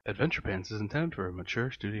Adventure Pants is intended for a mature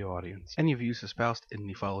studio audience. Any views espoused in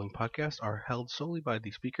the following podcast are held solely by the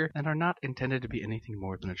speaker and are not intended to be anything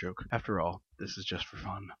more than a joke. After all, this is just for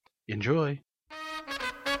fun. Enjoy!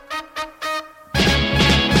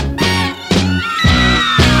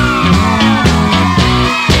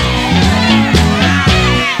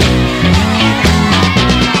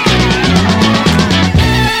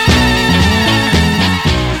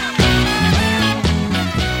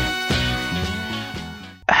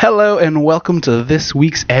 Hello and welcome to this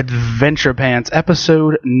week's Adventure Pants,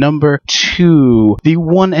 episode number 2, the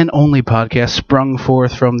one and only podcast sprung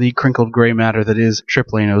forth from the crinkled gray matter that is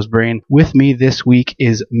Triplano's brain. With me this week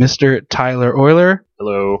is Mr. Tyler Euler.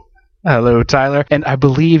 Hello. Hello, Tyler. And I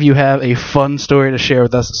believe you have a fun story to share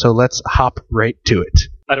with us, so let's hop right to it.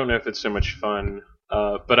 I don't know if it's so much fun,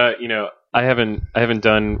 but I haven't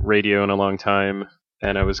done radio in a long time,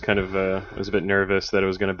 and I was kind of I was a bit nervous that I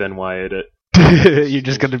was going to Ben Wyatt it. You're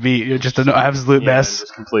just an absolute mess.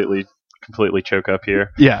 Just completely choke up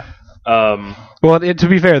here. Yeah. Well, to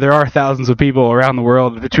be fair, there are thousands of people around the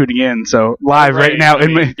world tuning in, so live right now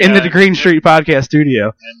in the Green Street podcast studio,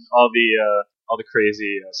 and all the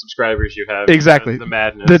crazy subscribers you have. Exactly. The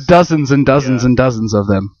madness. The dozens and dozens and dozens of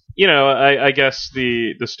them. You know, I guess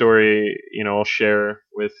the story, I'll share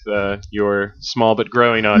with your small but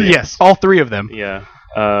growing audience. Yes, all three of them. Yeah.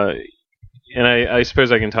 And I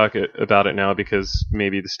suppose I can talk about it now because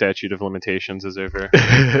maybe the statute of limitations is over.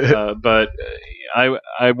 But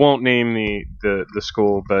I won't name the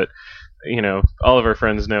school, but all of our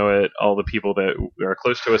friends know it. All the people that are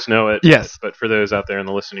close to us know it. Yes. But for those out there in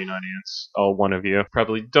the listening audience, all one of you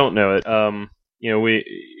probably don't know it. All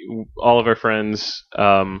of our friends,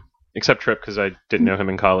 except Tripp because I didn't know him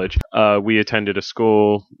in college. We attended a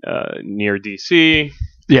school near DC.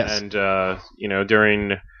 Yes. And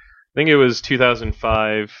during, I think it was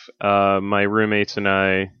 2005, my roommates and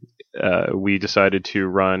I, we decided to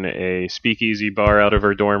run a speakeasy bar out of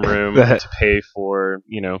our dorm room to pay for,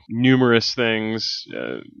 numerous things.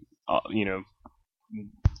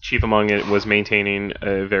 Chief among it was maintaining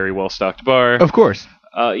a very well-stocked bar. Of course.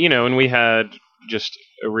 And we had just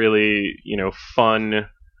a really, fun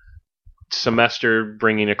semester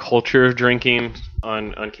bringing a culture of drinking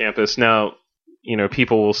on campus. Now,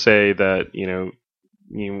 people will say that,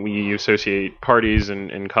 we associate parties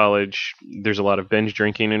in college. There's a lot of binge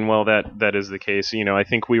drinking, and while that is the case, I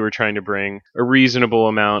think we were trying to bring a reasonable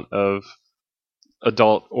amount of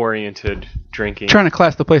adult-oriented drinking. Trying to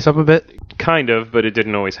class the place up a bit? Kind of, but it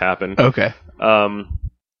didn't always happen. Okay. But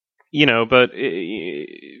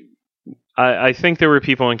I think there were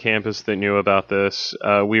people on campus that knew about this.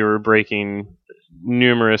 We were breaking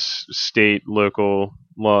numerous state, local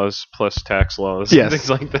laws plus tax laws, yes. Things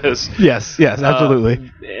like this. Yes,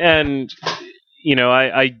 absolutely. And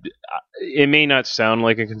it may not sound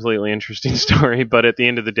like a completely interesting story, but at the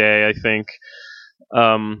end of the day, I think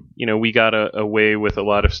we got away with a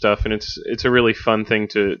lot of stuff, and it's a really fun thing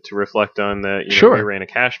to reflect on. That sure. We ran a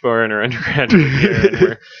cash bar in our undergraduate year, and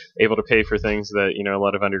we're able to pay for things that a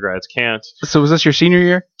lot of undergrads can't. So was this your senior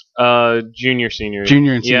year? Junior and senior.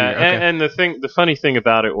 Yeah, okay. and the funny thing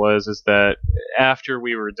about it is that after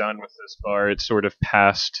we were done with this bar, it sort of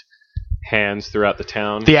passed hands throughout the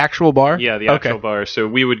town. The actual bar? Yeah, the actual bar. So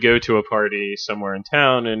we would go to a party somewhere in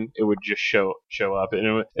town, and it would just show up,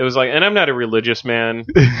 and it was like, and I'm not a religious man,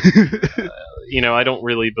 I don't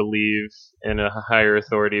really believe in a higher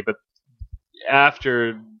authority, but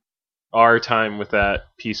after our time with that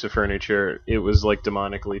piece of furniture, it was like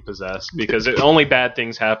demonically possessed because only bad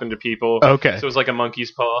things happen to people. Okay. So it was like a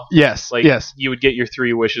monkey's paw. Yes. Yes. You would get your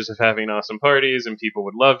 3 wishes of having awesome parties and people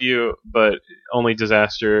would love you, but only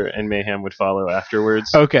disaster and mayhem would follow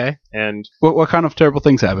afterwards. Okay. And what kind of terrible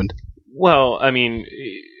things happened? Well, I mean,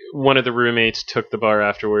 one of the roommates took the bar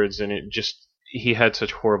afterwards, and he had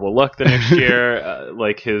such horrible luck the next year.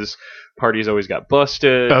 Like his parties always got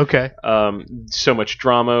busted. Okay. So much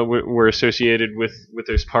drama were associated with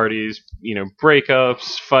those parties.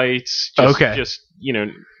 Breakups, fights. Just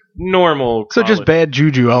normal. So just bad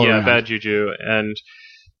juju all around. Yeah, bad juju, and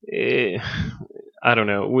I don't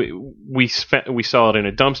know. We saw it in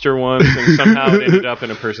a dumpster once, and somehow it ended up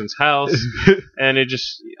in a person's house, and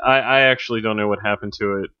I actually don't know what happened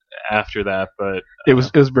to it after that, but it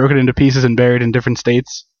was broken into pieces and buried in different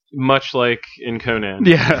states. Much like in Conan.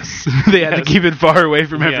 Yes. They had to keep it far away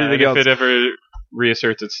from everything else. If it ever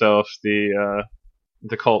reasserts itself, the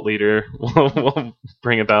cult leader will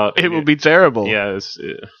bring about... It will be terrible. Yeah.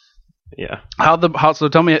 Yeah. So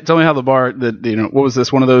tell me how the bar, what was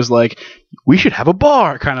this? One of those, like, we should have a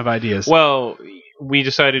bar kind of ideas. Well, we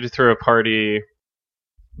decided to throw a party,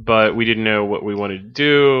 but we didn't know what we wanted to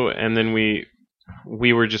do, and then we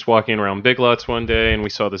we were just walking around Big Lots one day and we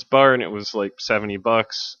saw this bar and it was like $70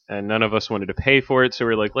 and none of us wanted to pay for it. So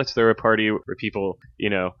we're like, let's throw a party where people,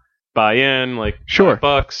 buy in, like Sure.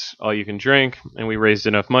 $5, all you can drink. And we raised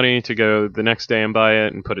enough money to go the next day and buy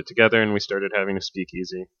it and put it together. And we started having a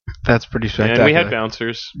speakeasy. That's pretty spectacular. And we had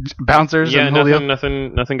bouncers. Bouncers? Yeah,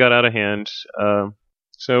 and nothing got out of hand.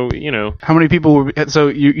 So, How many people were... So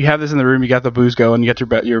you have this in the room, you got the booze going, you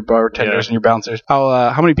got your bartenders and your bouncers.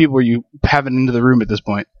 How many people were you having into the room at this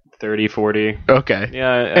point? 30, 40. Okay.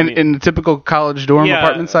 Yeah. In a typical college dorm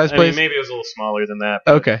apartment size place? Maybe it was a little smaller than that.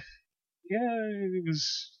 Okay. Yeah, it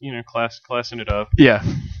was, classing it up. Yeah.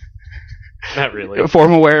 Not really.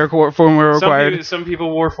 Formal wear required? Some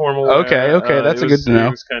people wore formal wear. Okay, that's good to know.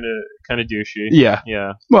 It was kind of douchey. Yeah.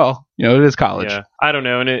 Yeah. Well, it is college. Yeah. I don't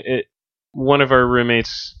know, and one of our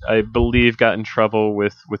roommates, I believe, got in trouble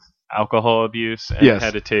with alcohol abuse and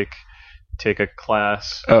had to take a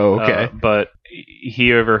class. Oh, okay. But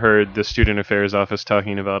he overheard the student affairs office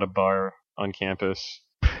talking about a bar on campus.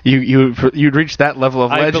 You'd reached that level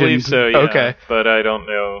of legend. I believe so, yeah. Okay. But I don't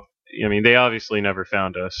know. I mean, they obviously never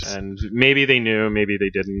found us, and maybe they knew, maybe they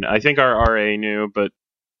didn't. I think our RA knew, but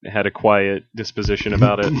had a quiet disposition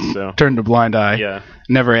about it. So turned a blind eye. Yeah.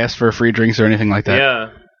 Never asked for free drinks or anything like that.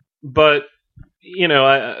 Yeah. But,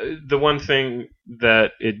 the one thing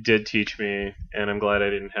that it did teach me, and I'm glad I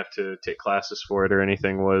didn't have to take classes for it or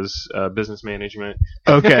anything, was business management.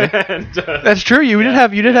 Okay. And, that's true. You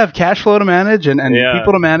did have cash flow to manage and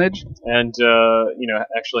people to manage. And,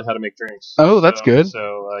 actually how to make drinks. Oh, that's good.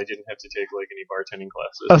 So I didn't have to take, any bartending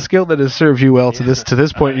classes. A skill that has served you well to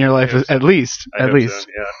this point in your life, at least. At least.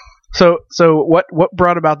 So, yeah. So what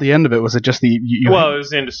brought about the end of it? Was it just it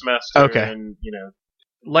was the end of semester. Okay. And,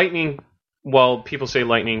 lightning, while people say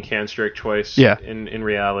lightning can strike twice, in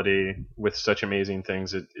reality, with such amazing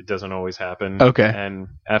things, it doesn't always happen. Okay. And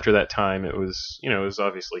after that time, it was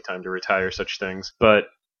obviously time to retire such things. But,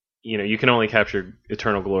 you can only capture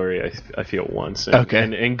eternal glory, I feel, once.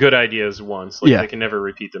 And good ideas once. They can never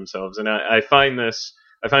repeat themselves. And I find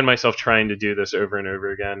myself trying to do this over and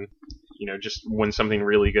over again. Just when something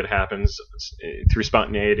really good happens through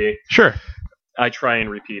spontaneity. Sure. I try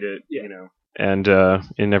and repeat it, and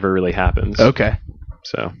it never really happens. Okay.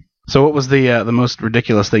 So what was the most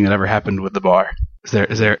ridiculous thing that ever happened with the bar?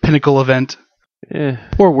 Is there a pinnacle event?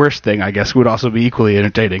 Or worst thing, I guess, would also be equally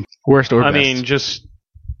entertaining. Worst or best. I mean, just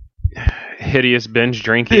hideous binge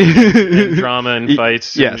drinking and drama and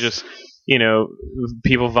fights. Yes. And just,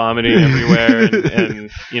 people vomiting everywhere and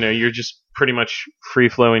you're just pretty much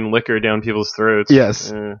free-flowing liquor down people's throats.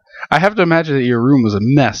 Yes. I have to imagine that your room was a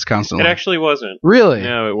mess constantly. It actually wasn't. Really?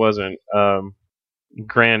 No, it wasn't.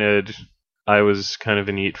 Granted, I was kind of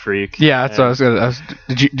a neat freak. Yeah, that's what I was going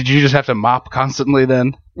to... Did you just have to mop constantly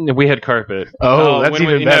then? We had carpet. Oh, that's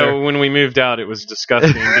even better. When we moved out, it was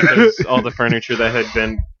disgusting because all the furniture that had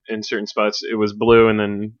been in certain spots, it was blue, and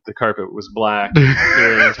then the carpet was black through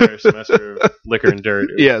the entire semester of liquor and dirt.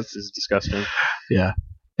 It was disgusting. Yeah.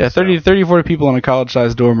 Yeah, 30, 40 people in a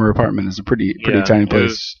college-sized dorm or apartment is a pretty tiny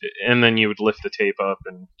place. And then you would lift the tape up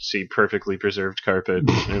and see perfectly preserved carpet.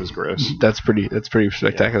 It was gross. That's pretty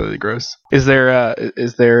spectacularly gross. Is there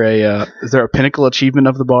a pinnacle achievement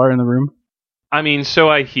of the bar in the room? I mean, so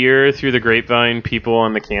I hear through the grapevine, people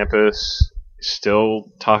on the campus still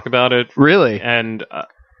talk about it. Really? And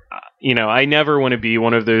I never want to be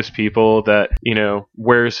one of those people that,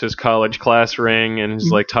 wears his college class ring and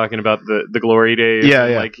is talking about the glory days. Yeah,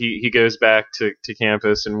 and, yeah. He goes back to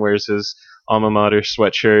campus and wears his alma mater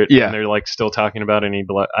sweatshirt. Yeah. And they're still talking about any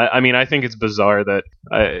blood. I mean, I think it's bizarre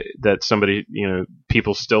that somebody,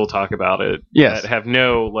 people still talk about it. Yes. That have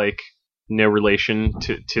no relation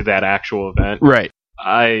to that actual event. Right.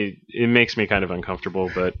 It makes me kind of uncomfortable,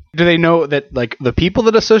 but do they know that the people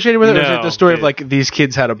that associated with it, or is it the story of these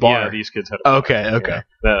kids had a bar? Yeah, these kids had a bar. Okay.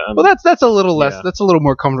 Yeah. Well, that's a little less. Yeah. That's a little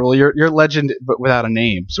more comfortable. You're legend, but without a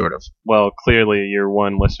name, sort of. Well, clearly your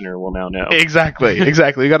one listener will now know. Exactly.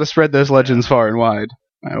 You got to spread those legends far and wide.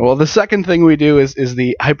 All right, well, the second thing we do is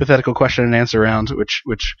the hypothetical question and answer round, which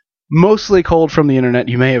mostly culled from the internet.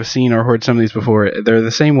 You may have seen or heard some of these before. They're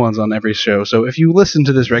the same ones on every show. So if you listen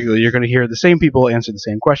to this regularly, you're going to hear the same people answer the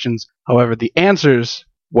same questions. However, the answers,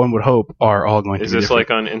 one would hope, are all going to be different. Is this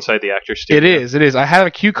on Inside the Actor Studio? It is. I have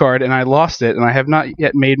a cue card, and I lost it, and I have not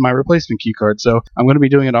yet made my replacement cue card. So I'm going to be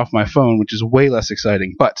doing it off my phone, which is way less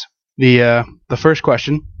exciting. But the first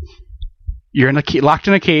question... You're locked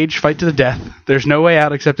in a cage, fight to the death. There's no way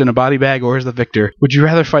out except in a body bag or as the victor. Would you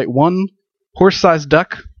rather fight one horse-sized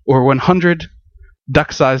duck or 100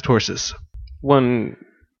 duck-sized horses? One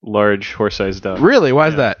large horse-sized duck. Really? Why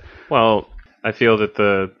is that? Well, I feel that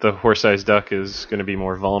the horse-sized duck is going to be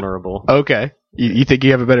more vulnerable. Okay. You think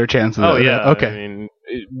you have a better chance of Oh that? yeah. Okay. I mean,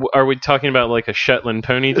 are we talking about like a Shetland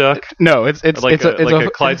pony duck? No, it's Like a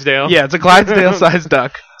a Clydesdale? Yeah, it's a Clydesdale-sized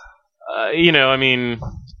duck. I mean,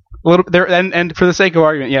 A little there, and for the sake of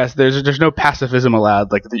argument, yes, there's no pacifism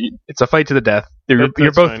allowed. Like it's a fight to the death. You're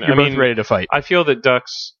both fine. both ready to fight. I feel that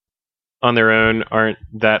ducks on their own aren't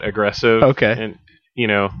that aggressive. Okay. And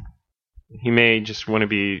he may just want to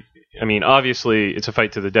be. I mean, obviously, it's a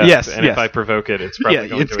fight to the death. Yes, and yes. if I provoke it, it's probably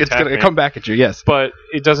going to it's attack going to me. come back at you. Yes, But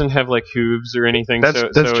it doesn't have like hooves or anything, That's so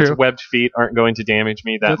true. its webbed feet aren't going to damage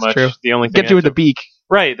me that That's much. true. The only thing get you with the beak.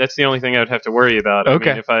 right, that's the only thing I would have to worry about.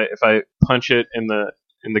 Okay. I mean, if I punch it in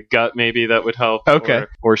the gut, maybe that would help. Okay.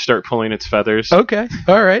 Or start pulling its feathers. Okay,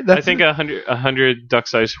 all right. I think 100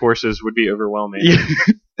 duck-sized horses would be overwhelming. Yeah,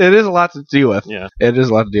 it is a lot to deal with. Yeah. It is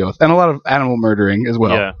a lot to deal with, and a lot of animal murdering as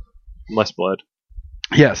well. Yeah. Less blood.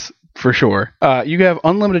 Yes, for sure. You have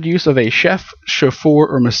unlimited use of a chef, chauffeur,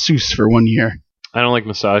 or masseuse for 1 year. I don't like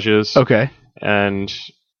massages. Okay. And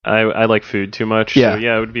I like food too much. Yeah. So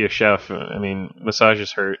yeah, it would be a chef. I mean,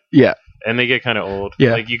 massages hurt. Yeah. And they get kind of old.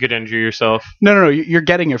 Yeah. Like you could injure yourself. No. You're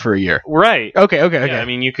getting it for a year. Right. Okay. Yeah, I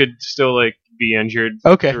mean, you could still like be injured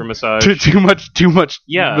Okay. through a massage. Too much.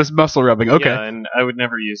 Yeah. This muscle rubbing. Okay. Yeah, and I would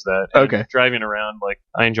never use that. And Okay. driving around, like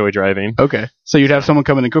I enjoy driving. Okay. So you'd have someone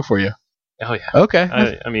come in and cook for you. Oh yeah. Okay.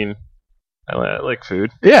 I mean, I like food.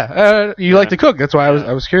 Yeah. You like Yeah. to cook. That's why Yeah.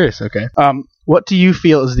 I was curious. Okay. What do you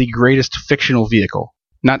feel is the greatest fictional vehicle?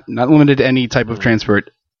 Not limited to any type of transport.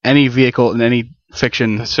 Any vehicle in any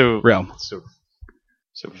fiction That's so realm. so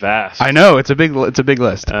vast. I know it's a big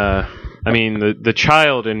list. I mean, the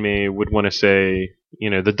child in me would want to say,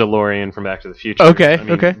 the DeLorean from Back to the Future. Okay, I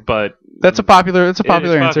mean, okay. But That's a popular. It's a it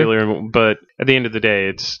popular is answer. popular, but at the end of the day,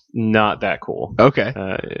 it's not that cool. Okay.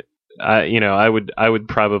 I would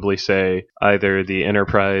probably say either the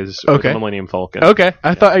Enterprise or Okay. the Millennium Falcon. Okay.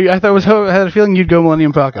 I thought I had a feeling you'd go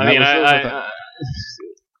Millennium Falcon. I mean, That was-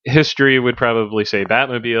 history would probably say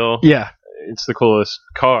Batmobile. yeah. It's the coolest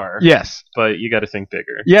car. Yes. But you got to think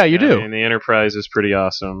bigger. Yeah, you do. And the Enterprise is pretty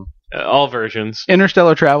awesome. All versions.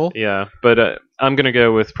 Interstellar travel. Yeah, but I'm gonna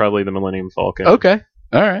go with probably the Millennium Falcon. Okay.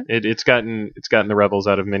 All right. It's gotten the rebels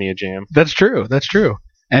out of many a jam. That's true.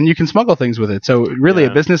 And you can smuggle things with it. So really, Yeah.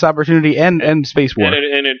 a business opportunity and space war.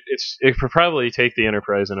 And it could probably take the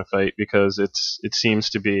Enterprise in a fight because it seems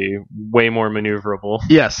to be way more maneuverable.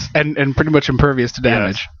 Yes, and pretty much impervious to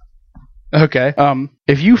damage. Okay.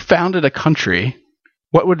 If you founded a country,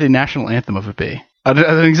 what would the national anthem of it be?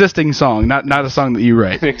 An existing song, not a song that you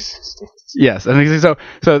write. Yes, I think so.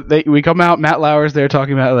 So we come out. Matt Lauer's there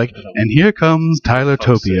talking about like, and here comes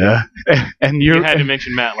Tylertopia, and You had to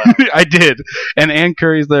mention Matt Lauer. I did, and Ann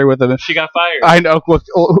Curry's there with him. She got fired. I know. Well,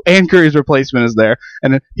 Ann Curry's replacement is there,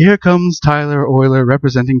 and then here comes Tyler Euler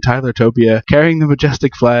representing Tylertopia, carrying the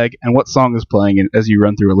majestic flag. And what song is playing as you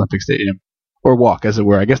run through Olympic Stadium, or walk, as it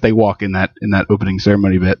were? I guess they walk in that opening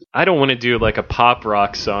ceremony bit. I don't want to do like a pop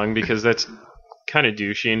rock song because that's kind of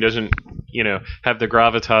douchey and doesn't have the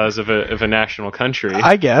gravitas of a national country.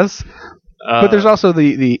 I guess. But there's also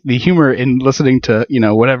the humor in listening to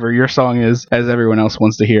whatever your song is, as everyone else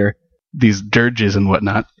wants to hear these dirges and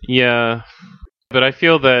whatnot. Yeah, but I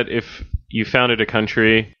feel that if you founded a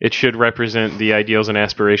country, it should represent the ideals and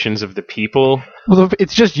aspirations of the people. Well, if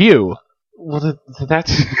it's just you. Well, then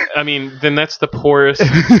that's the poorest.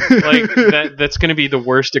 Like that's going to be the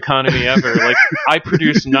worst economy ever. Like I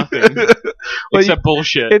produce nothing except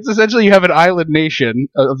bullshit. It's essentially you have an island nation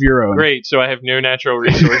of your own. Great, so I have no natural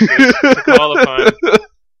resources to call upon.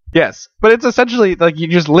 Yes, but it's essentially like you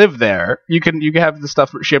just live there. You can have the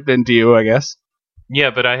stuff shipped into you, I guess. Yeah,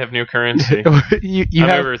 but I have no currency. I'm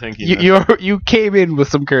overthinking this. You came in with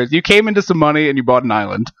some currency. You came into some money and you bought an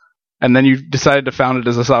island, and then you decided to found it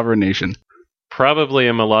as a sovereign nation. Probably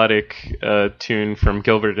a melodic tune from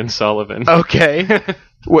Gilbert and Sullivan. Okay.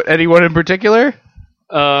 Anyone in particular?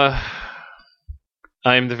 I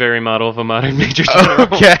am the very model of a modern major general.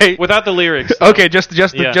 Okay. Without the lyrics. Though. Okay, just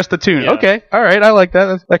the tune. Yeah. Okay. All right. I like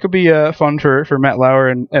that. That could be fun for Matt Lauer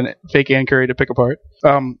and fake Ann Curry to pick apart.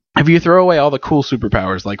 If you throw away all the cool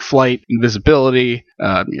superpowers like flight, invisibility,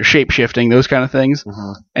 shape shifting, those kind of things,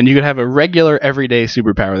 and you could have a regular everyday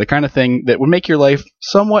superpower, the kind of thing that would make your life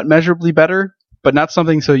somewhat measurably better, but not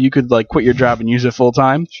something so you could like quit your job and use it full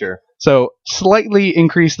time. Sure. So slightly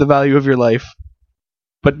increase the value of your life,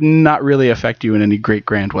 but not really affect you in any great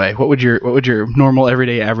grand way. What would your normal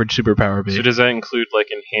everyday average superpower be? So does that include like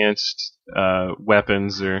enhanced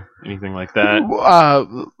weapons or anything like that?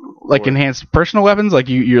 Enhanced personal weapons, like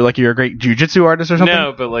you're a great jujitsu artist or something.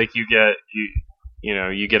 No, but like you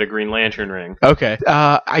get a Green Lantern ring. Okay.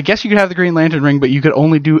 I guess you could have the Green Lantern ring, but you could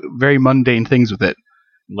only do very mundane things with it.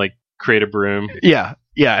 Like create a broom. Yeah.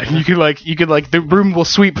 You could the broom will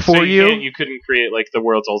sweep for So you. you couldn't create like the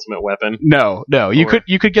world's ultimate weapon. No. You Or-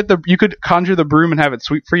 could conjure the broom and have it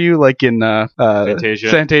sweep for you, like in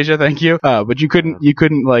Fantasia. Thank you. But you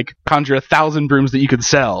couldn't like conjure 1,000 brooms that you could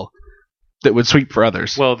sell that would sweep for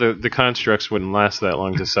others. Well, the constructs wouldn't last that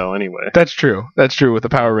long to sell anyway. That's true. With the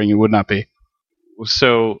power ring, it would not be.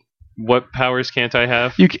 So what powers can't I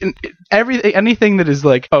have? You can anything that is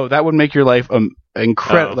like, oh, that would make your life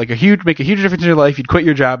incredible, make a huge difference in your life. You'd quit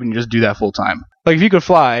your job and you just do that full time. Like if you could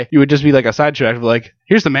fly, you would just be like a side track, like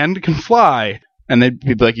here's the man that can fly, and they'd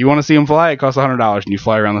be like, you want to see him fly? It costs $100, and you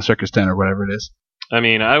fly around the circus tent or whatever it is. I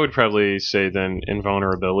mean, I would probably say then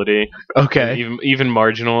invulnerability. Okay, even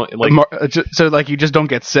marginal, like so like you just don't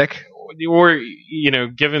get sick. Or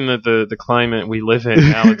given that the climate we live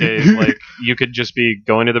in nowadays, like you could just be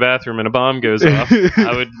going to the bathroom and a bomb goes off.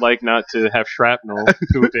 I would like not to have shrapnel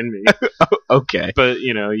poop in me. Okay, but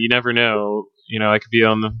you never know. I could be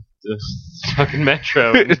on the fucking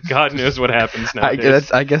metro. And God knows what happens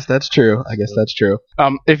nowadays. I guess that's true.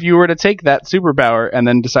 If you were to take that superpower and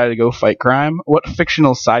then decide to go fight crime, what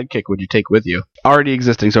fictional sidekick would you take with you? Already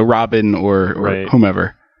existing, so Robin or Right.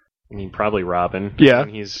 whomever. I mean, probably Robin. Yeah.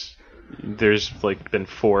 There's like been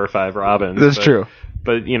 4 or 5 Robins. That's true.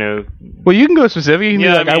 But well, you can go specific. You can be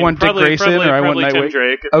like, I want Dick Grayson or I want Tim Nightwing.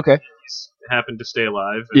 Drake. Okay. He's happened to stay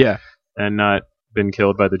alive. And not been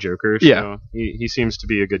killed by the Joker. So Yeah. He seems to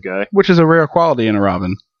be a good guy. Which is a rare quality in a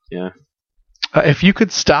Robin. Yeah. If you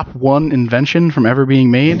could stop one invention from ever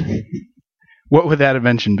being made, what would that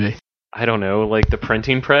invention be? I don't know, like the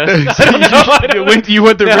printing press. You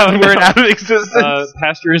want the written word out of existence?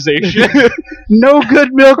 Pasteurization. No good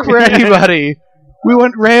milk for anybody. We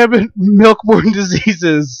want rampant milk-borne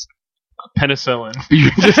diseases. Penicillin.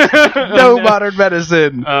 No modern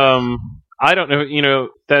medicine. I don't know.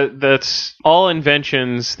 That's all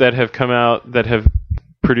inventions that have come out that have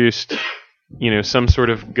produced, some sort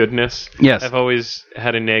of goodness. Yes. Have always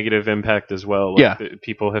had a negative impact as well. Like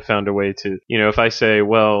people have found a way to, if I say,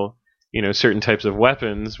 well, certain types of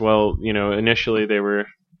weapons, well, initially they were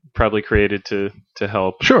probably created to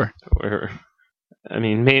help. Sure. Or, I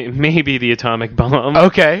mean, maybe the atomic bomb.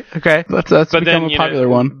 Okay. That's become a popular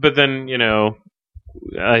one. But then,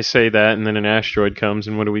 I say that, and then an asteroid comes,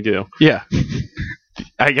 and what do we do? Yeah.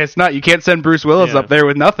 I guess not. You can't send Bruce Willis up there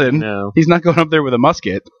with nothing. No. He's not going up there with a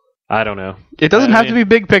musket. I don't know. It doesn't have to be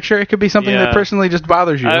big picture. It could be something that personally just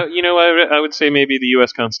bothers you. I would say maybe the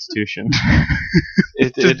U.S. Constitution.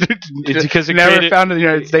 It's because it never created, found in the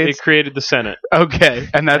United States. It created the Senate. Okay,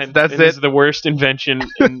 and that's it. It's the worst invention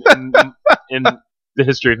in the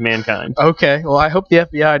history of mankind. Okay, well, I hope the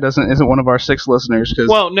FBI isn't one of our 6 listeners.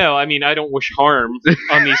 Well, no, I mean, I don't wish harm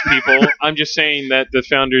on these people. I'm just saying that the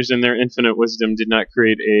founders, in their infinite wisdom, did not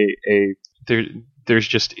create there's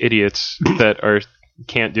just idiots that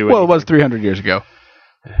can't do it. Well, it was 300 years ago.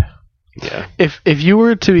 Yeah. If you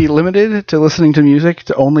were to be limited to listening to music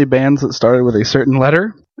to only bands that started with a certain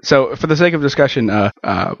letter, so for the sake of discussion,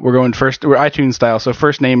 we're going first. We're iTunes style, so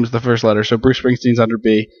first name is the first letter. So Bruce Springsteen's under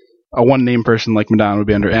B. A one-name person like Madonna would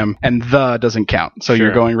be under M, and the doesn't count. So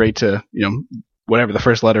You're going right to whatever the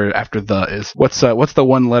first letter after the is. What's the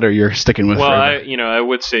one letter you're sticking with? Well, forever? I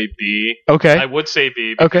would say B. Okay. I would say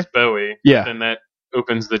B because Bowie. Yeah. Then that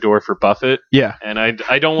opens the door for Buffett. Yeah. And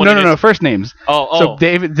I don't want No, first names. Oh. So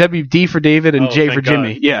David, that'd be D for David and J for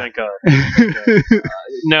Jimmy. God. Yeah. Thank God.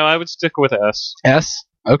 No, I would stick with S. S?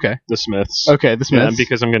 Okay. The Smiths. Okay, the Smiths.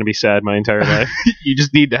 Because I'm going to be sad my entire life. You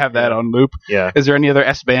just need to have that on loop. Yeah. Is there any other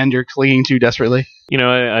S band you're clinging to desperately?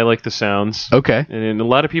 I like the sounds. Okay. And a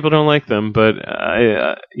lot of people don't like them, but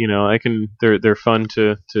I can. They're fun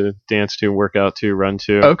to dance to, work out to, run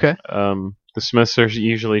to. Okay. The Smiths are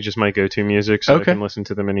usually just my go-to music, so I can listen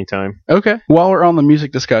to them anytime. Okay. While we're on the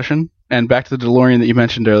music discussion, and back to the DeLorean that you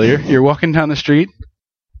mentioned earlier, you're walking down the street.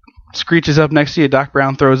 Screech is up next to you. Doc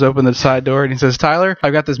Brown throws open the side door and he says, "Tyler,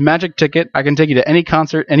 I've got this magic ticket. I can take you to any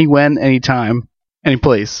concert, any when, any time, any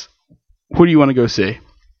place. Who do you want to go see?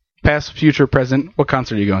 Past, future, present. What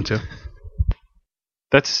concert are you going to?"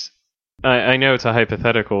 That's. I know it's a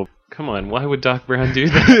hypothetical. Come on, why would Doc Brown do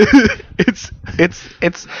that?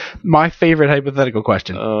 It's my favorite hypothetical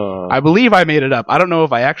question. I believe I made it up. I don't know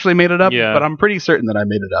if I actually made it up, but I'm pretty certain that I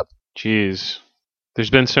made it up. Jeez, there's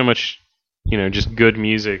been so much. Just good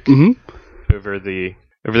music over the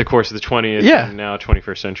course of the 20th and now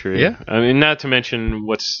 21st century. Yeah. I mean, not to mention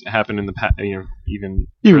what's happened in the past, even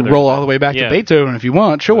you can roll all the way back to Beethoven if you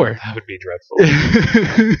want, sure. That would be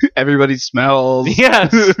dreadful. Everybody smells.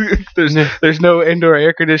 Yes. There's no indoor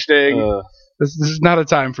air conditioning. This is not a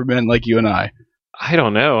time for men like you and I. I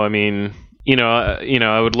don't know. I mean,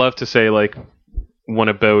 I would love to say like one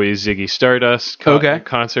of Bowie's Ziggy Stardust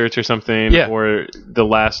concerts or something, or the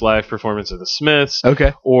last live performance of the Smiths,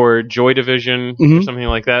 or Joy Division or something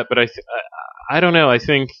like that. But I don't know. I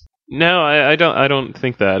think no, I don't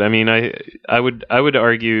think that. I mean, I would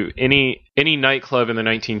argue any nightclub in the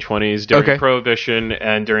 1920s during Prohibition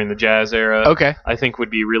and during the jazz era, I think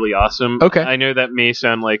would be really awesome. I know that may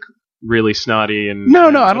sound like really snotty and no,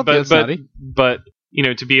 I don't think it's snotty. But you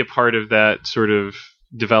know, to be a part of that sort of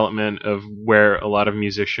development of where a lot of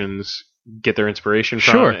musicians get their inspiration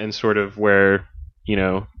from, and sort of where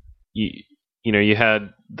you had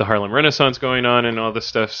the Harlem Renaissance going on and all this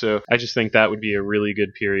stuff. So I just think that would be a really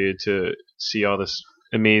good period to see all this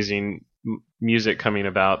amazing music coming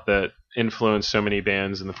about that influenced so many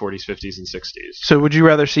bands in the 40s, 50s, and 60s. So would you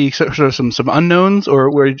rather see sort of some unknowns,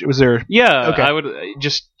 or was there? Yeah, I would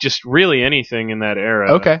just really anything in that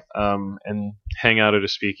era. And hang out at a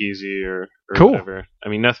speakeasy or whatever. I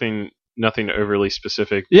mean, nothing overly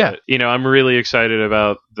specific. Yeah. But, I'm really excited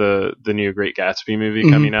about the new Great Gatsby movie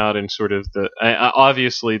coming out, and sort of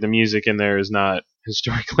obviously the music in there is not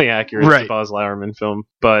historically accurate. It's a Baz Luhrmann film,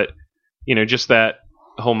 but just that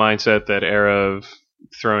whole mindset, that era of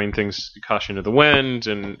throwing things caution to the wind,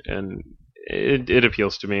 and it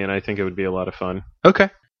appeals to me, and I think it would be a lot of fun. Okay.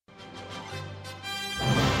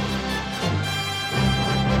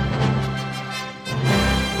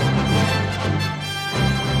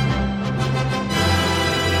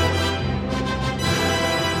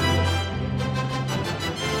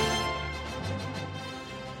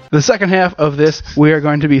 The second half of this, we are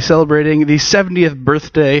going to be celebrating the 70th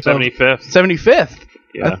birthday. 75th.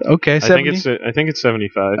 Yeah. Okay. I think it's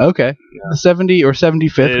 75. Okay. Yeah. The 70 or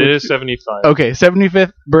 75th. It is 75. Okay.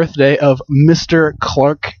 75th birthday of Mr.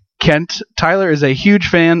 Clark Kent. Tyler is a huge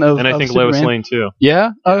fan of, and I think Superman. Lois Lane too. Yeah.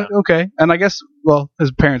 Okay. And I guess, well,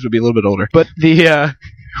 his parents would be a little bit older, but the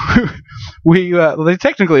they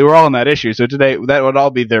technically were all in that issue, so today that would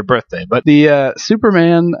all be their birthday. But the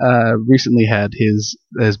Superman recently had his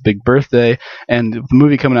big birthday, and the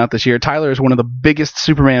movie coming out this year. Tyler is one of the biggest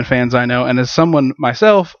Superman fans I know, and as someone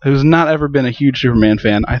myself who's not ever been a huge Superman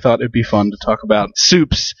fan, I thought it'd be fun to talk about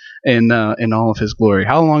Supes in all of his glory.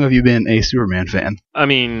 How long have you been a Superman fan? I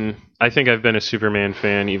mean, I think I've been a Superman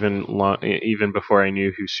fan even before I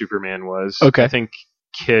knew who Superman was. Okay. I think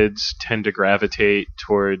kids tend to gravitate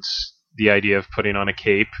towards the idea of putting on a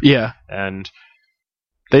cape. Yeah. And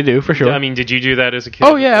they do, for sure. I mean, did you do that as a kid?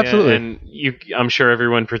 Oh, yeah, absolutely. And I'm sure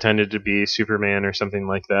everyone pretended to be Superman or something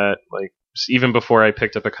like that. Like, even before I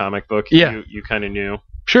picked up a comic book, you kind of knew.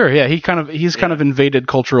 Sure, yeah. He's kind of invaded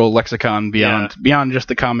cultural lexicon beyond just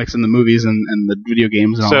the comics and the movies and the video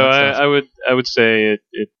games and all that stuff. So I would say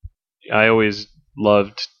I always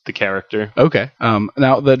loved the character. Okay.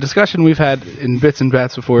 Now the discussion we've had in bits and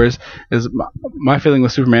bats before is my feeling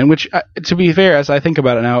with Superman, which to be fair, as I think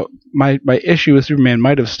about it now, my issue with Superman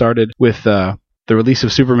might have started with the release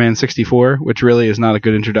of Superman 64, which really is not a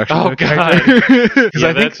good introduction to a character.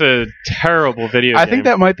 Yeah, that's a terrible video game. I think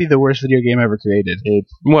that might be the worst video game ever created.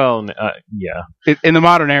 Yeah. In the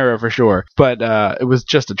modern era, for sure. But it was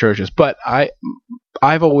just atrocious. But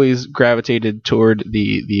I've always gravitated toward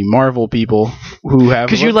the Marvel people who have,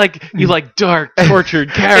 because you like dark,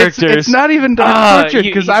 tortured characters. It's not even dark tortured,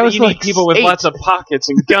 because I was like people with lots of pockets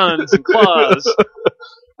and guns and claws.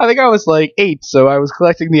 I think I was like 8, so I was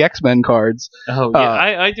collecting the X-Men cards. Oh yeah,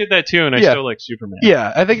 I did that too, and I still like Superman.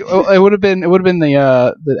 Yeah, I think it would have been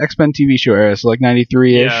the X-Men TV show era, so like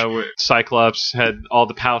 93-ish. Yeah, where Cyclops had all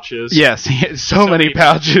the pouches. Yes, he had so many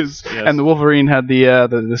pouches, yes. And the Wolverine had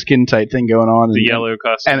the skin tight thing going on, the yellow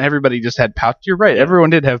costume, and everybody just had pouches. You're right, everyone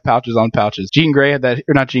did have pouches on pouches. Jean Grey had that,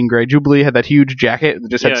 or not Jean Grey. Jubilee had that huge jacket that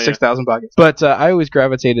just had 6,000 pockets. But I always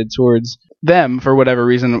gravitated towards them for whatever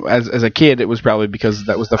reason. As a kid, it was probably because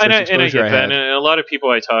that was the first exposure I had. And a lot of people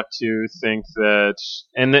I talk to think that,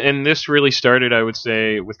 and this really started, I would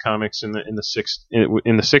say, with comics in the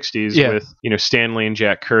 60s, with Stan Lee and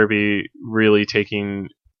Jack Kirby really taking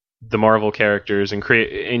the Marvel characters and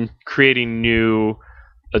creating new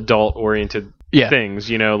adult-oriented things.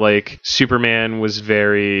 Like Superman was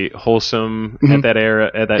very wholesome at that era,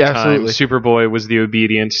 at that time. Absolutely. Superboy was the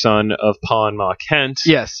obedient son of Pa and Ma Kent.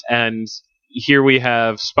 Yes, and here we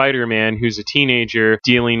have Spider-Man, who's a teenager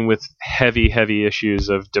dealing with heavy, heavy issues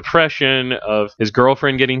of depression, of his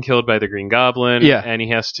girlfriend getting killed by the Green Goblin, and he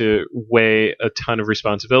has to weigh a ton of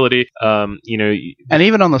responsibility. And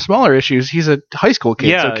even on the smaller issues, he's a high school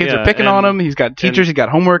kid, so kids are picking on him. He's got teachers, he's got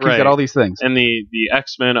homework, he's got all these things. And the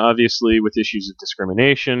X-Men, obviously, with issues of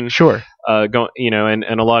discrimination. Sure.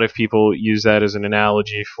 And a lot of people use that as an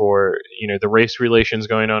analogy for the race relations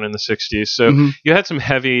going on in the 60s. So you had some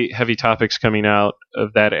heavy topics coming out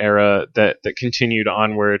of that era that continued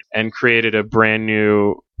onward and created a brand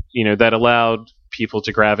new, that allowed people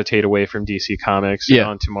to gravitate away from DC Comics and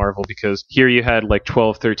onto Marvel, because here you had like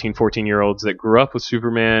 12, 13, 14-year-olds that grew up with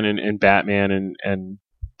Superman and Batman and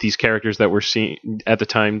these characters that were seen at the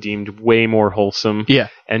time deemed way more wholesome,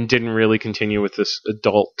 and didn't really continue with this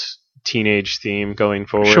adult teenage theme going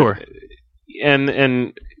forward. Sure.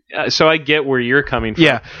 And so I get where you're coming from.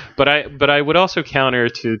 Yeah. But I would also counter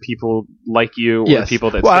to people like you or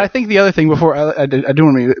people that. Well, I think the other thing before I do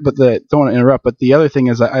want to, don't want to interrupt. But the other thing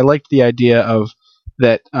is I liked the idea of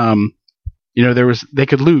that. They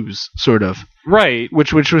could lose sort of. Right.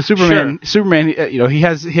 Which was Superman. Sure. Superman, he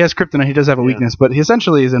has kryptonite. He does have a weakness, but he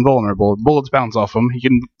essentially is invulnerable. Bullets bounce off him. He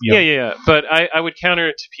can. Yeah. But I would counter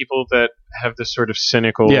it to people that have this sort of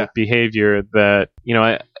cynical behavior that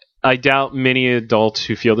I doubt many adults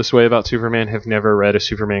who feel this way about Superman have never read a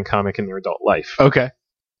Superman comic in their adult life. Okay.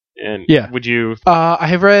 And would you? I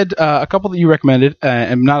have read a couple that you recommended,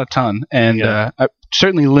 and not a ton, and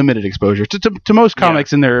certainly limited exposure to most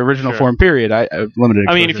comics in their original form. Period. I limited exposure.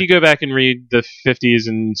 I mean, if you go back and read the 50s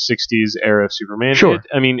and 60s era of Superman,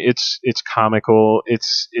 it's comical.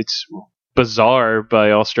 It's bizarre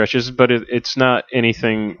by all stretches, but it's not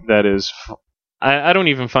anything that is. I don't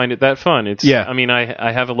even find it that fun. I mean,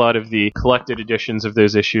 I have a lot of the collected editions of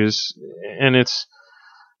those issues, and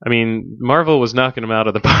Marvel was knocking them out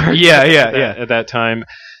of the park. At that time.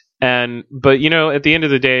 But at the end of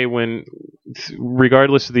the day,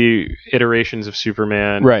 regardless of the iterations of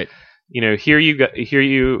Superman, right? Here you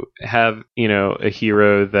have a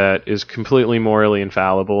hero that is completely morally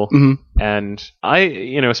infallible, and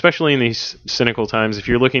especially in these cynical times, if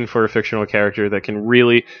you're looking for a fictional character that can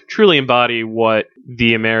really truly embody what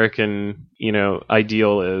the American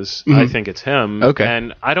ideal is, I think it's him. Okay,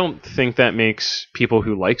 and I don't think that makes people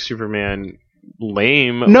who like Superman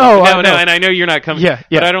lame. No, and I know you're not coming. Yeah.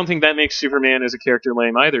 But I don't think that makes Superman as a character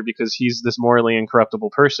lame either, because he's this morally incorruptible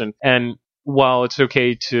person. And while it's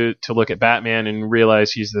okay to look at Batman and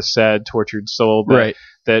realize he's this sad, tortured soul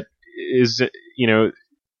that is,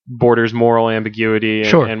 borders moral ambiguity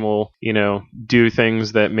and will, do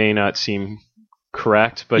things that may not seem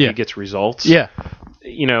correct, but he gets results. Yeah.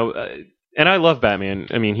 And I love Batman.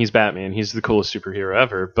 I mean, he's Batman. He's the coolest superhero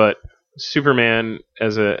ever. But Superman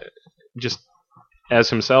as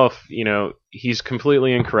himself, he's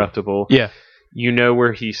completely incorruptible. Yeah.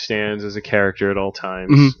 Where he stands as a character at all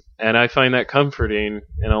times. And I find that comforting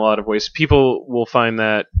in a lot of ways. People will find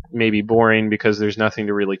that maybe boring because there's nothing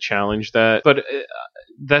to really challenge that. But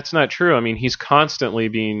that's not true. I mean, he's constantly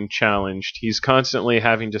being challenged. He's constantly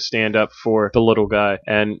having to stand up for the little guy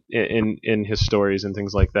and in his stories and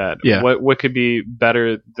things like that. Yeah. What could be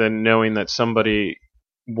better than knowing that somebody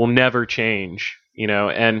will never change?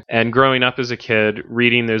 And growing up as a kid,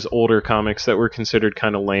 reading those older comics that were considered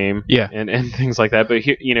kind of lame, and things like that. But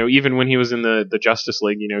even when he was in the Justice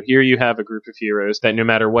League, here you have a group of heroes that no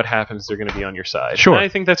matter what happens, they're going to be on your side. Sure, and I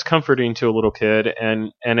think that's comforting to a little kid.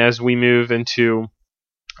 And as we move into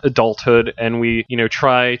adulthood and we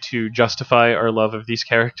try to justify our love of these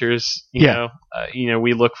characters,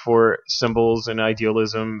 we look for symbols and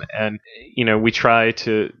idealism, and we try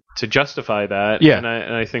to justify that. And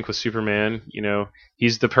I think with Superman,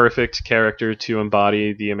 he's the perfect character to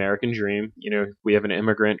embody the American dream. We have an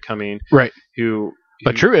immigrant coming, right,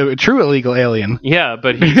 but true illegal alien. Yeah,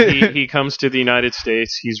 but he comes to the United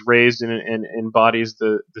States. He's raised and embodies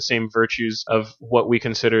the same virtues of what we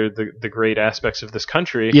consider the great aspects of this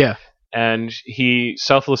country. Yeah, and he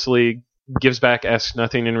selflessly gives back, asks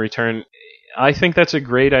nothing in return. I think that's a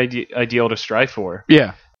great ideal to strive for.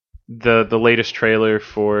 Yeah. The latest trailer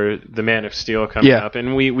for The Man of Steel coming up,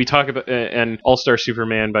 and we talk about and All-Star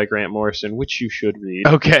Superman by Grant Morrison, which you should read.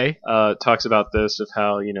 Okay, talks about this of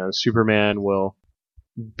how Superman will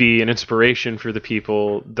be an inspiration for the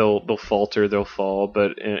people. They'll falter, they'll fall,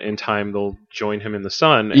 but in time they'll join him in the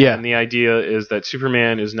sun. Yeah. And the idea is that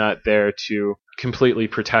Superman is not there to completely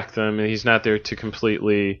protect them, and he's not there to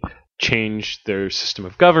completely change their system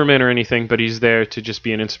of government or anything, but he's there to just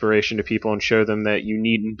be an inspiration to people and show them that you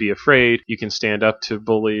needn't be afraid. You can stand up to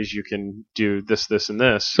bullies. You can do this, this, and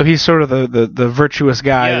this. So he's sort of the virtuous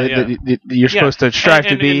guy that you're supposed to strive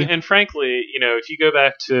to be. And frankly, if you go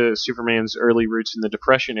back to Superman's early roots in the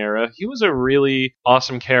Depression era, he was a really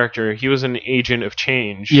awesome character. He was an agent of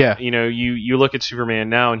change. Yeah. You look at Superman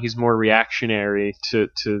now and he's more reactionary to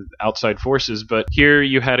outside forces, but here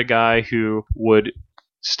you had a guy who would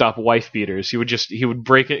stop wife beaters. He would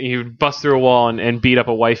break it. He would bust through a wall and beat up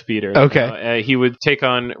a wife beater. Okay. He would take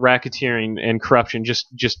on racketeering and corruption.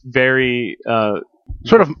 Just very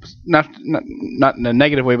sort of not in a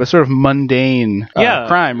negative way, but sort of mundane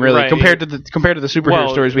crime, really, right. compared to the superhero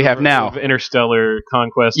stories we have now. Of Interstellar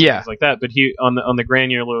Conquest, Yeah. things like that. But he on the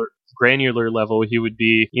granular level, he would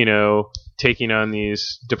be, taking on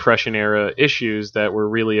these Depression era issues that were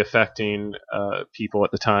really affecting people at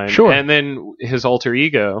the time. Sure. And then his alter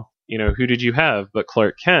ego. Who did you have but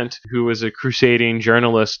Clark Kent, who was a crusading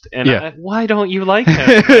journalist? And why don't you like him?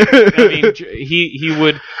 I mean, he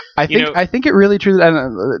would. I think it really truly.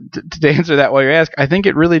 To answer that while you ask, I think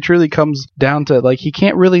it really truly comes down to he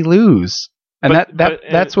can't really lose, and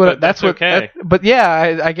that's okay. But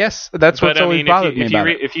yeah, I guess that's what's always bothered me about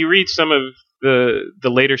it. If you read some of the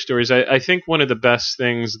later stories, I think one of the best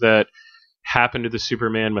things that happened to the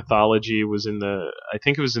Superman mythology was in the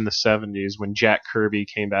 70s when Jack Kirby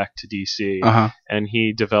came back to DC and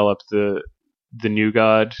he developed the New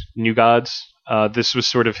Gods. This was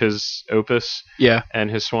sort of his opus, and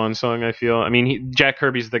his swan song. I feel. I mean, Jack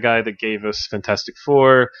Kirby's the guy that gave us Fantastic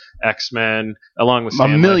Four, X-Men, along with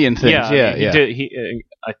Stan a million things.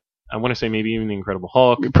 I want to say maybe even the Incredible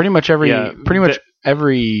Hulk. Pretty much every Marvel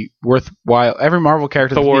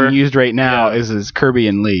character that's being used right now is Kirby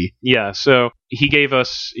and Lee. Yeah, so he gave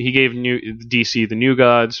DC the New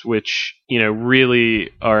Gods, which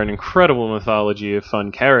really are an incredible mythology of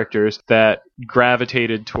fun characters that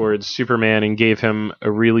gravitated towards Superman and gave him a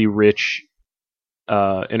really rich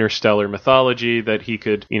interstellar mythology that he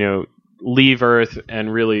could leave Earth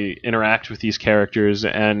and really interact with these characters.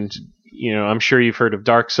 And I'm sure you've heard of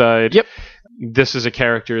Darkseid. Yep. This is a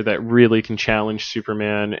character that really can challenge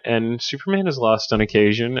Superman, and Superman is lost on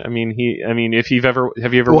occasion. Have you ever?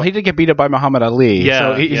 Well, he did get beat up by Muhammad Ali.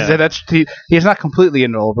 Yeah. So he's not completely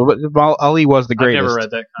involved, but Ali was the greatest. I've never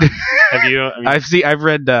read that comic. Have you? I've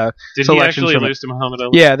read. Did he actually lose to Muhammad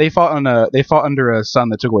Ali? Yeah, they fought under a sun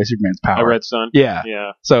that took away Superman's power. A red sun. Yeah.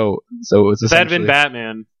 Yeah. So it was. If that had been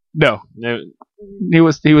Batman. No. He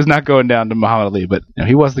was not going down to Muhammad Ali, but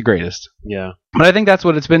he was the greatest. Yeah. But I think that's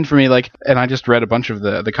what it's been for me. And I just read a bunch of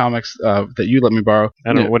the comics that you let me borrow.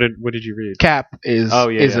 I don't know. What did you read? Cap is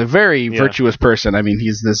a very virtuous person. I mean,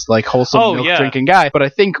 he's this wholesome milk drinking guy. But I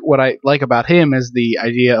think what I like about him is the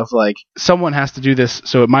idea of someone has to do this,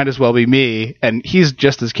 so it might as well be me. And he's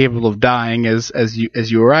just as capable of dying as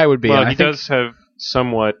you or I would be. Well, he does have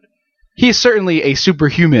somewhat. He's certainly a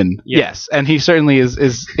superhuman, yes, and he certainly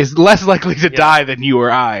is less likely to die than you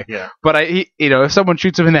or I. Yeah. But if someone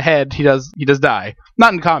shoots him in the head, he does die.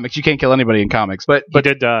 Not in comics. You can't kill anybody in comics, but he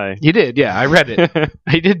did die. He did, yeah. I read it.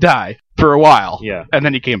 He did die for a while, and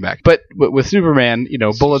then he came back. But with Superman,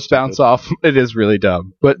 bullets bounce off. It is really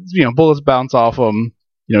dumb, but bullets bounce off him.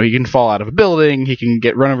 He can fall out of a building. He can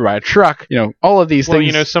get run over by a truck. All of these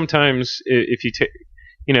things. Well, sometimes if you take,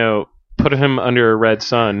 put him under a red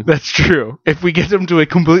sun. That's true. If we get him to a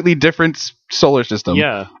completely different solar system.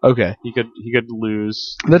 Yeah. Okay. He could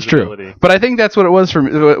lose. That's true. But I think that's what it was for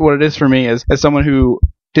me. What it is for me as someone who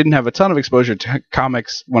didn't have a ton of exposure to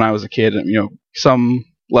comics when I was a kid, and some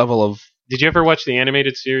level of. Did you ever watch the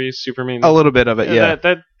animated series Superman? A little bit of it, yeah.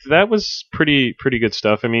 That was pretty good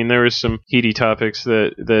stuff. I mean, there was some heady topics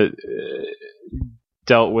that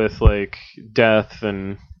dealt with death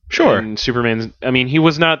and. Sure. And Superman, he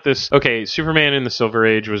was not this. Okay, Superman in the Silver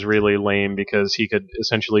Age was really lame because he could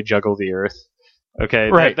essentially juggle the Earth. Okay,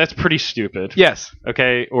 right. That's pretty stupid. Yes.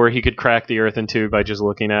 Okay, or he could crack the Earth in two by just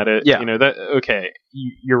looking at it. Yeah. Okay,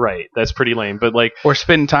 you're right. That's pretty lame. But or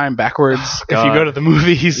spin time backwards if you go to the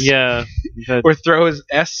movies. Yeah. Or throw his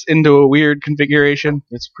S into a weird configuration.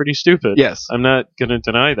 It's pretty stupid. Yes. I'm not gonna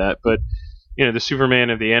deny that, but. The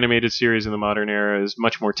Superman of the animated series in the modern era is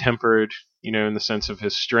much more tempered, in the sense of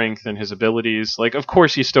his strength and his abilities. Of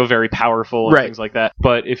course, he's still very powerful and things like that.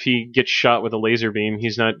 But if he gets shot with a laser beam,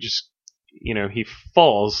 he's not just, he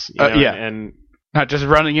falls. And not just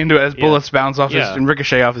running into it as bullets bounce off and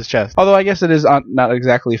ricochet off his chest. Although I guess it is not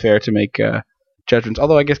exactly fair to make judgments.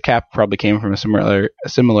 Although I guess Cap probably came from a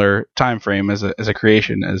similar time frame as a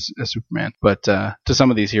creation as Superman. But to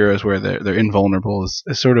some of these heroes where they're invulnerable is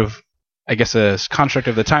sort of. I guess a construct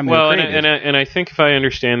of the time they were created. And I think if I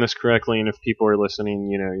understand this correctly, and if people are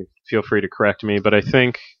listening, feel free to correct me. But I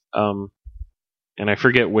think, and I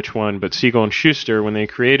forget which one, but Siegel and Schuster, when they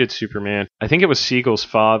created Superman, I think it was Siegel's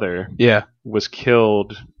father. Yeah. Was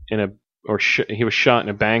killed he was shot in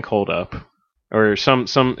a bank holdup, or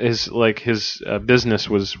his business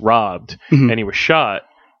was robbed, and he was shot,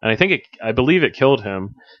 and I believe it killed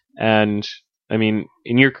him, and.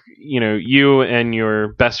 You and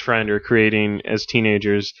your best friend are creating as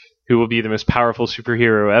teenagers who will be the most powerful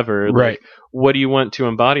superhero ever. Right. What do you want to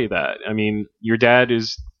embody that? Your dad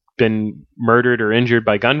has been murdered or injured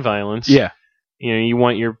by gun violence. Yeah. You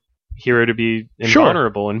want hero to be Sure.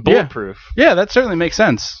 invulnerable and bulletproof. Yeah, that certainly makes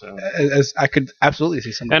sense. So. As I could absolutely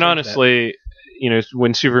see something. And like honestly,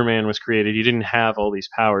 when Superman was created, he didn't have all these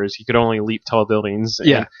powers. He could only leap tall buildings.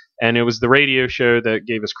 Yeah. And it was the radio show that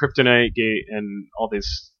gave us kryptonite and all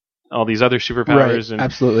these other superpowers. Right,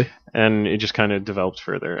 absolutely. And it just kind of developed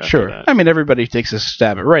further after Sure. that. I mean, everybody takes a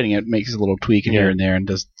stab at writing it, makes a little tweak here and there, and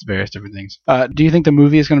does various different things. Do you think the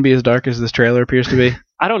movie is going to be as dark as this trailer appears to be?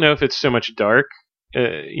 I don't know if it's so much dark.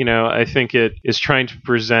 I think it is trying to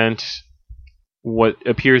present what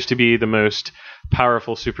appears to be the most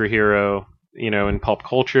powerful superhero, in pulp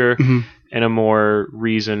culture, in a more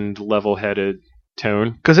reasoned, level-headed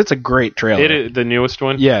tone. Because it's a great trailer. It is the newest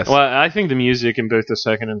one. Yes. Well, I think the music in both the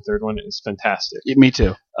second and third one is fantastic. Me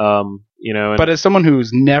too. But as someone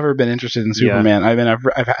who's never been interested in Superman, I mean,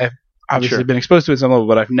 I've obviously been exposed to it some level,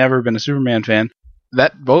 but I've never been a Superman fan.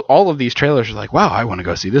 All of these trailers are like, wow, I want to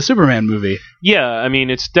go see the Superman movie. Yeah, I mean,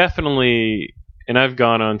 it's definitely, and I've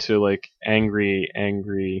gone on to like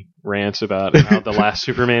angry rants about how the last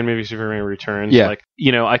Superman movie, Superman Returns,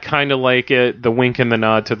 I kind of like it, the wink and the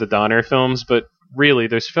nod to the Donner films, but really,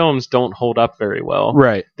 those films don't hold up very well.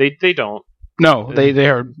 Right. They don't. No, they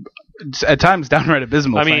are at times downright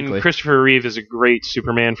abysmal. I mean, frankly. Christopher Reeve is a great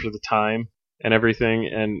Superman for the time and everything,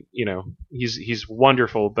 and he's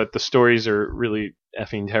wonderful, but the stories are really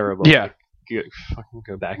effing terrible. Yeah. Fucking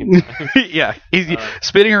go back in time. Yeah, he's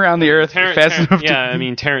spinning around the earth fast enough. I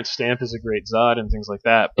mean, Terrence Stamp is a great Zod and things like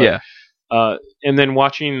that. But, and then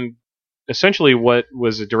watching essentially what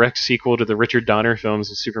was a direct sequel to the Richard Donner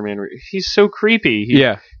films of Superman. He's so creepy.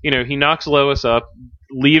 He knocks Lois up,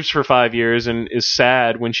 leaves for 5 years, and is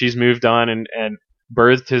sad when she's moved on and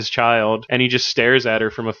birthed his child, and he just stares at her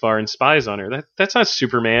from afar and spies on her. That's not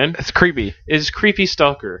Superman. That's creepy. It's creepy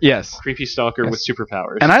stalker. Yes. Creepy stalker with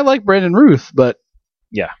superpowers. And I like Brandon Ruth, but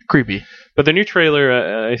creepy. But the new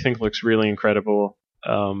trailer, I think, looks really incredible.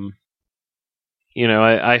 I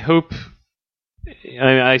hope...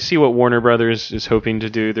 I see what Warner Brothers is hoping to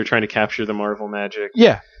do. They're trying to capture the Marvel magic.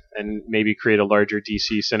 Yeah. And maybe create a larger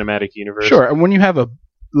DC cinematic universe. Sure, and when you have a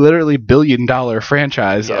literally billion-dollar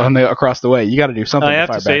franchise across the way, you got to do something. I have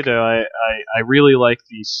to say though, I really like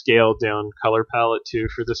the scaled-down color palette too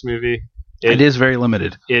for this movie. It is very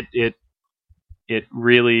limited. It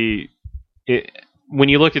really when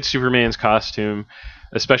you look at Superman's costume,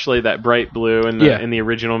 especially that bright blue in the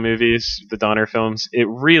original movies, the Donner films, it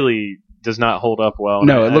really does not hold up well.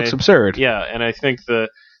 No, it looks absurd. Yeah, and I think the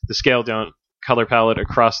scaled-down color palette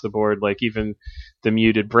across the board, like even the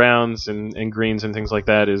muted browns and greens and things like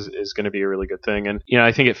that, is going to be a really good thing. And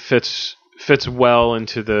I think it fits well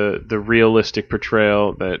into the realistic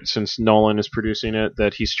portrayal that, since Nolan is producing it,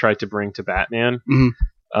 that he's tried to bring to Batman. Mm-hmm.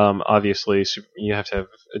 Obviously, you have to have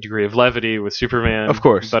a degree of levity with Superman, of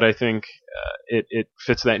course, but I think it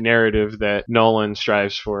fits that narrative that Nolan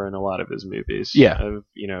strives for in a lot of his movies. Yeah,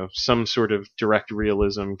 of some sort of direct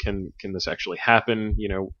realism. Can this actually happen?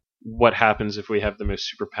 What happens if we have the most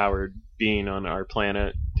superpowered being on our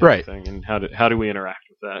planet? Right. Thing, and how do we interact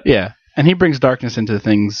with that? Yeah, and he brings darkness into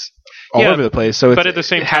things all over the place. So but at the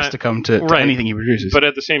same it time, has to come to anything he produces. But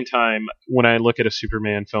at the same time, when I look at a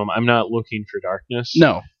Superman film, I'm not looking for darkness.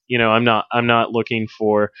 No. I'm not looking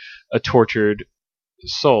for a tortured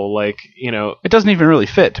soul. It doesn't even really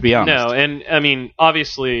fit, to be honest. No, and I mean,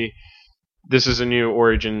 obviously, this is a new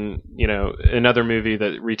origin, another movie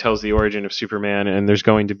that retells the origin of Superman, and there's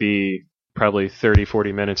going to be probably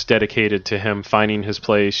 30-40 minutes dedicated to him finding his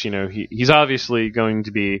place. He's obviously going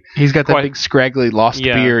to be... He's got that big scraggly lost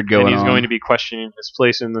beard going on. And he's going to be questioning his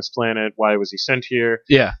place in this planet. Why was he sent here?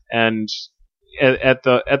 Yeah. And at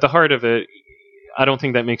the heart of it, I don't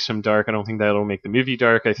think that makes him dark. I don't think that'll make the movie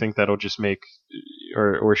dark. I think that'll just make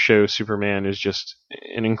or show Superman is just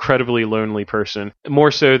an incredibly lonely person,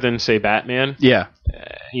 more so than, say, Batman. Yeah.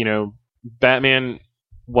 Batman,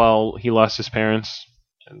 while he lost his parents,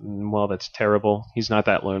 well, that's terrible. He's not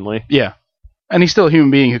that lonely. Yeah. And he's still a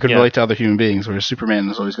human being who could relate to other human beings, whereas Superman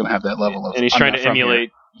is always going to have that level of... And he's trying to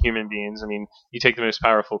emulate human beings. I mean, you take the most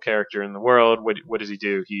powerful character in the world, what does he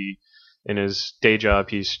do? In his day job,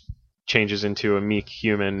 he's changes into a meek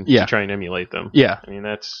human to try and emulate them. Yeah. I mean,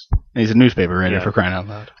 that's... He's a newspaper writer, for crying out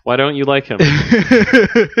loud. Why don't you like him?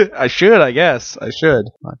 I should, I guess. I should.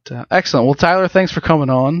 But, excellent. Well, Tyler, thanks for coming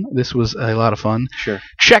on. This was a lot of fun. Sure.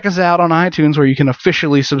 Check us out on iTunes, where you can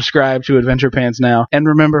officially subscribe to Adventure Pants now. And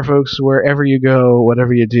remember, folks, wherever you go,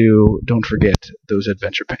 whatever you do, don't forget those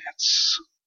Adventure Pants.